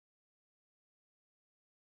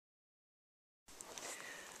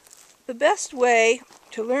The best way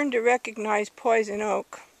to learn to recognize poison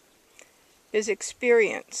oak is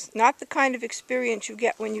experience. Not the kind of experience you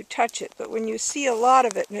get when you touch it, but when you see a lot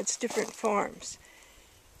of it in its different forms.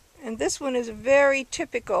 And this one is a very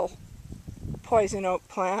typical poison oak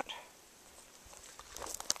plant.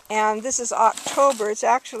 And this is October. It's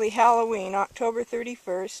actually Halloween, October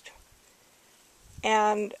 31st.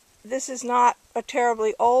 And this is not a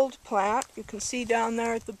terribly old plant. You can see down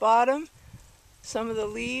there at the bottom, some of the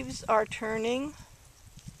leaves are turning.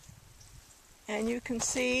 And you can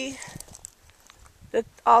see that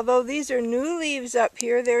although these are new leaves up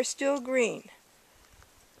here, they're still green.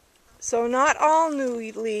 So not all new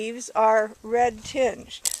leaves are red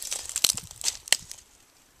tinged.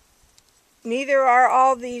 Neither are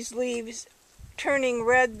all these leaves turning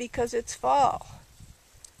red because it's fall.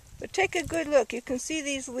 But take a good look. You can see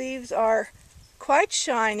these leaves are quite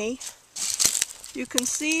shiny. You can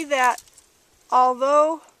see that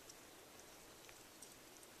although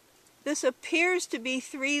this appears to be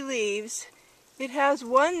 3 leaves, it has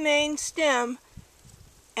one main stem,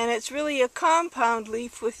 and it's really a compound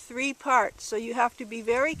leaf with 3 parts. So you have to be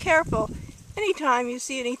very careful anytime you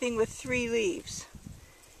see anything with 3 leaves.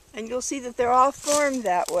 And you'll see that they're all formed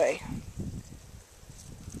that way.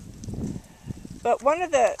 But one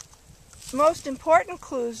of the most important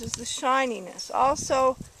clues is the shininess.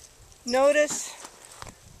 Also, notice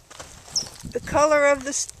the color of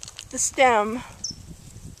the stem,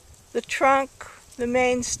 the trunk, the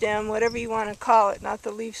main stem, whatever you want to call it, not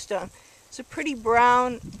the leaf stem. It's a pretty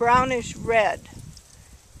brownish red.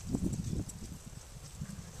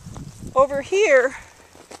 Over here,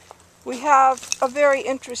 we have a very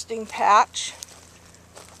interesting patch.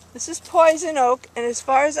 This is poison oak, and as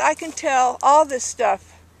far as I can tell, all this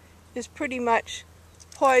stuff is pretty much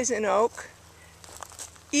poison oak.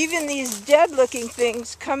 Even these dead-looking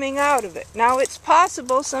things coming out of it. Now, it's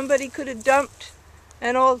possible somebody could have dumped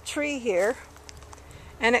an old tree here,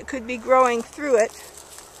 and it could be growing through it.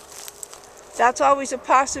 That's always a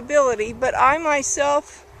possibility, but I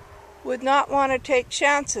myself would not want to take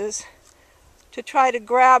chances to try to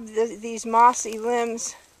grab these mossy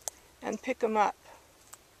limbs and pick them up,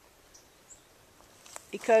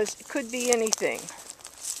 because it could be anything.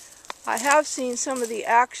 I have seen some of the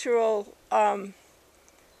actual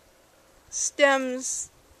stems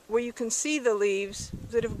where you can see the leaves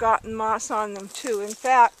that have gotten moss on them too. In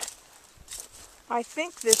fact, I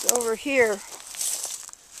think this over here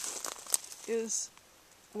is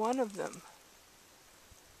one of them.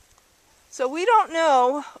 So we don't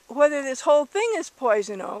know whether this whole thing is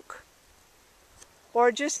poison oak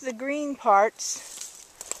or just the green parts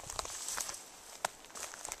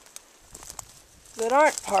that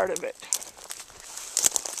aren't part of it.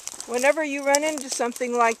 Whenever you run into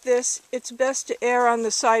something like this, it's best to err on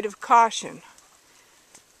the side of caution.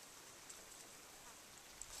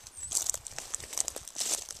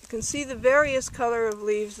 You can see the various color of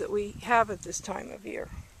leaves that we have at this time of year.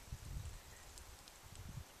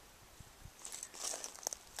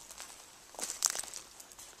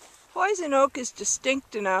 Poison oak is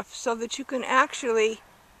distinct enough so that you can actually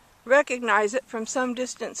recognize it from some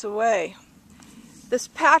distance away. This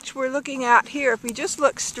patch we're looking at here, if we just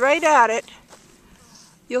look straight at it,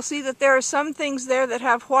 you'll see that there are some things there that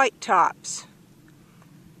have white tops.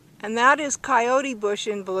 And that is coyote bush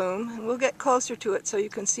in bloom, and we'll get closer to it so you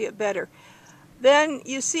can see it better. Then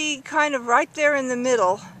you see kind of right there in the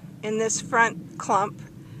middle, in this front clump,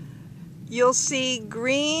 you'll see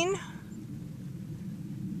green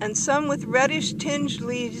and some with reddish tinged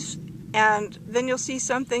leaves, and then you'll see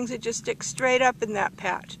some things that just stick straight up in that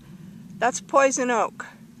patch. That's poison oak.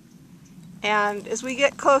 And as we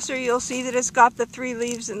get closer, you'll see that it's got the 3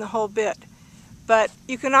 leaves in the whole bit. But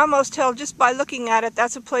you can almost tell just by looking at it,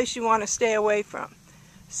 that's a place you want to stay away from.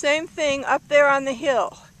 Same thing up there on the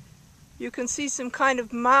hill. You can see some kind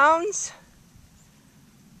of mounds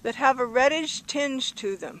that have a reddish tinge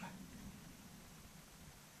to them.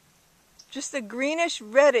 Just the greenish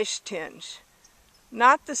reddish tinge.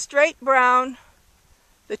 Not the straight brown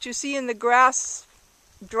that you see in the grass,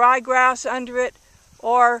 dry grass under it,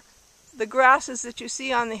 or the grasses that you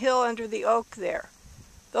see on the hill under the oak there.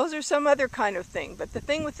 Those are some other kind of thing, but the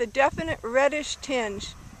thing with the definite reddish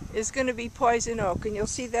tinge is going to be poison oak, and you'll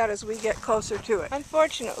see that as we get closer to it.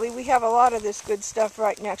 Unfortunately, we have a lot of this good stuff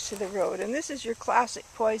right next to the road, and this is your classic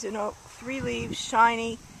poison oak. 3 leaves,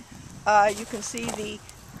 shiny. You can see the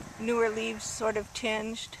newer leaves sort of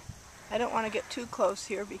tinged. I don't want to get too close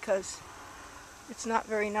here because it's not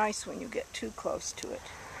very nice when you get too close to it.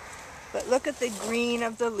 But look at the green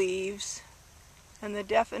of the leaves and the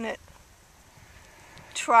definite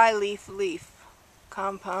tri-leaf leaf,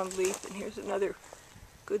 compound leaf. And here's another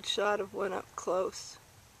good shot of one up close.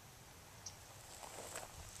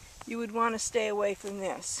 You would want to stay away from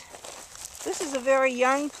this. This is a very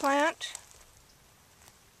young plant,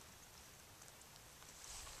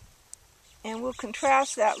 and we'll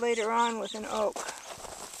contrast that later on with an oak.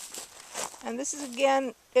 And this is,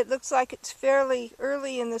 again, it looks like it's fairly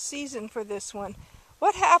early in the season for this one.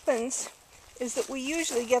 What happens is that we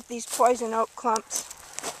usually get these poison oak clumps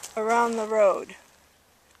around the road.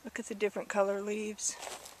 Look at the different color leaves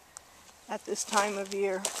at this time of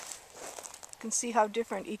year. You can see how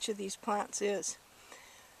different each of these plants is.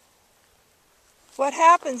 What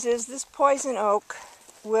happens is this poison oak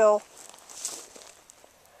will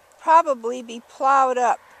probably be plowed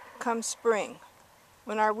up come spring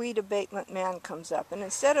when our weed abatement man comes up. And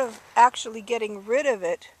instead of actually getting rid of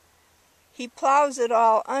it, he plows it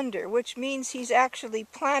all under, which means he's actually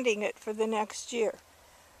planting it for the next year.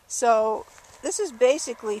 So this is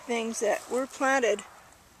basically things that were planted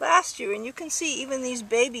last year, and you can see even these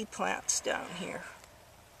baby plants down here.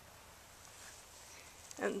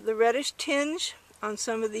 And the reddish tinge on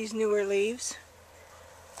some of these newer leaves.